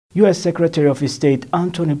U.S. Secretary of State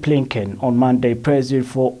Antony Blinken on Monday praised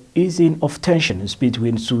for easing of tensions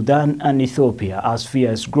between Sudan and Ethiopia as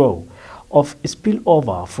fears grow of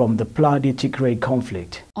spillover from the bloody Tigray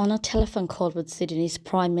conflict. On a telephone call with Sudanese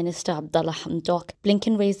Prime Minister Abdallah Hamdok,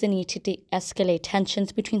 Blinken raised the need to de-escalate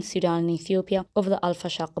tensions between Sudan and Ethiopia over the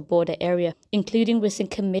Al-Fashaq border area, including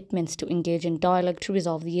recent commitments to engage in dialogue to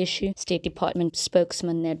resolve the issue, State Department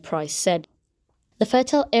spokesman Ned Price said. The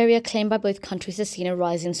fertile area claimed by both countries has seen a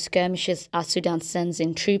rise in skirmishes as Sudan sends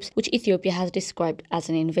in troops, which Ethiopia has described as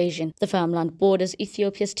an invasion. The farmland borders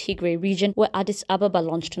Ethiopia's Tigray region, where Addis Ababa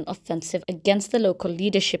launched an offensive against the local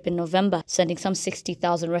leadership in November, sending some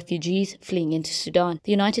 60,000 refugees fleeing into Sudan.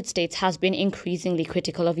 The United States has been increasingly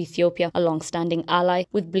critical of Ethiopia, a long-standing ally,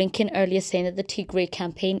 with Blinken earlier saying that the Tigray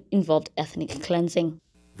campaign involved ethnic cleansing.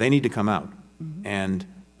 They need to come out, and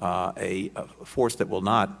a force that will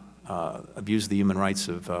not abuse the human rights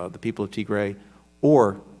of the people of Tigray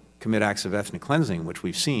or commit acts of ethnic cleansing, which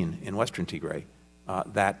we've seen in western Tigray,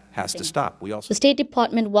 that has to stop. The State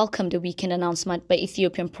Department welcomed a weekend announcement by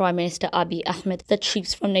Ethiopian Prime Minister Abiy Ahmed that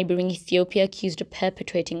troops from neighboring Ethiopia accused of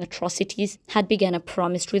perpetrating atrocities had begun a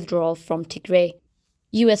promised withdrawal from Tigray.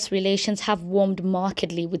 U.S. relations have warmed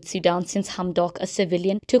markedly with Sudan since Hamdok, a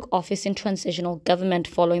civilian, took office in transitional government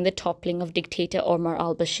following the toppling of dictator Omar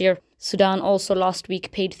al-Bashir. Sudan also last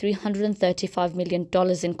week paid $335 million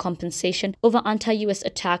in compensation over anti-U.S.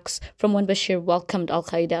 attacks from when Bashir welcomed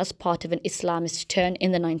al-Qaeda as part of an Islamist turn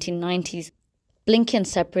in the 1990s. Blinken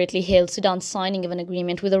separately hailed Sudan's signing of an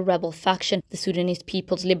agreement with a rebel faction, the Sudanese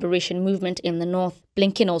People's Liberation Movement in the north.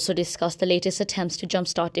 Blinken also discussed the latest attempts to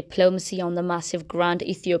jumpstart diplomacy on the massive Grand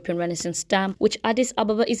Ethiopian Renaissance Dam, which Addis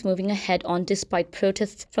Ababa is moving ahead on despite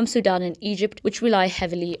protests from Sudan and Egypt, which rely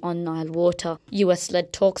heavily on Nile water.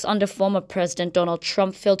 US-led talks under former President Donald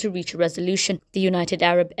Trump failed to reach a resolution. The United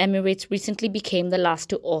Arab Emirates recently became the last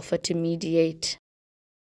to offer to mediate.